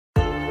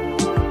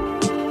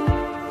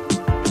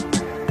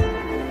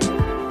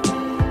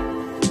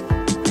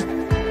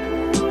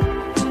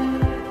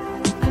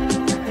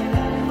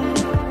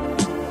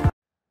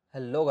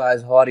Hello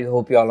guys, how are you?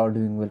 Hope you all are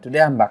doing well.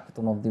 Today I'm back with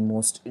one of the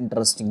most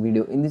interesting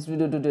video. In this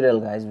video tutorial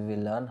guys, we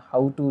will learn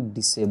how to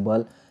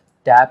disable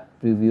tab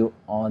preview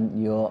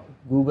on your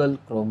Google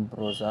Chrome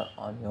browser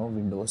on your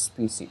Windows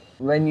PC.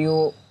 When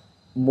you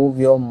move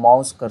your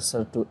mouse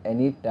cursor to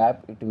any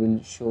tab, it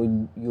will show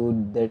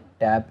you that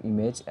tab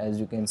image as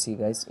you can see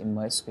guys in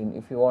my screen.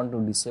 If you want to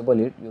disable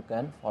it, you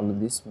can follow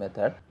this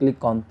method.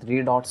 Click on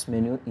three dots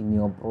menu in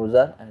your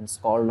browser and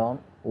scroll down,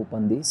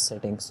 open the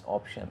settings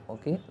option.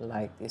 Okay,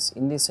 like this.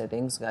 In the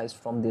settings guys,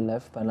 from the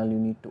left panel you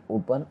need to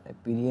open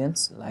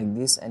appearance like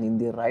this, and in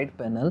the right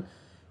panel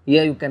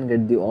here you can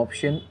get the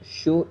option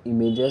show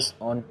images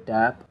on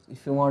tab.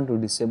 If you want to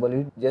disable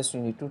it, just you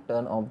need to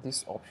turn off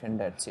this option.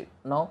 That's it.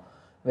 Now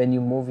when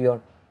you move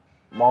your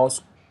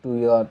mouse to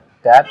your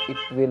tab, it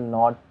will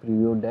not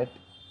preview that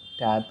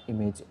tab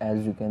image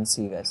as you can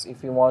see guys.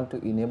 If you want to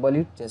enable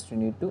it, just you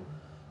need to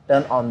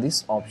turn on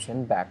this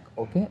option back.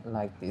 Okay,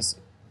 like this.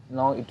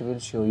 Now it will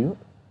show you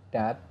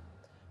tab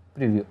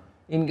preview.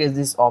 In case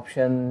this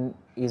option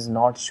is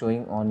not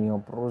showing on your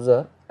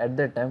browser, at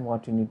that time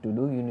what you need to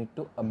do, you need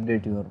to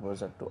update your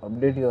browser. To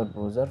update your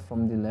browser,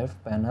 from the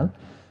left panel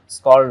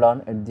scroll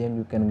down, at the end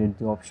you can get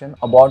the option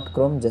about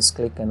Chrome. Just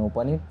click and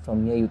open it.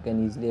 From here you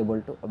can easily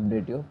able to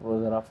update your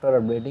browser. After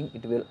updating,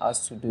 it will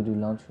ask you to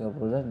relaunch your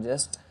browser.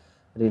 Just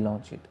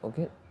relaunch it.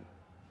 Okay,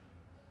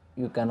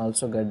 you can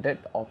also get that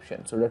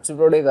option. So that's it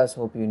for today guys.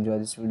 Hope you enjoy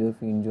this video.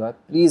 If you enjoy,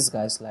 please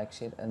guys like,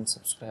 share and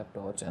subscribe to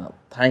our channel.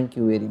 Thank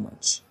you very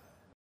much.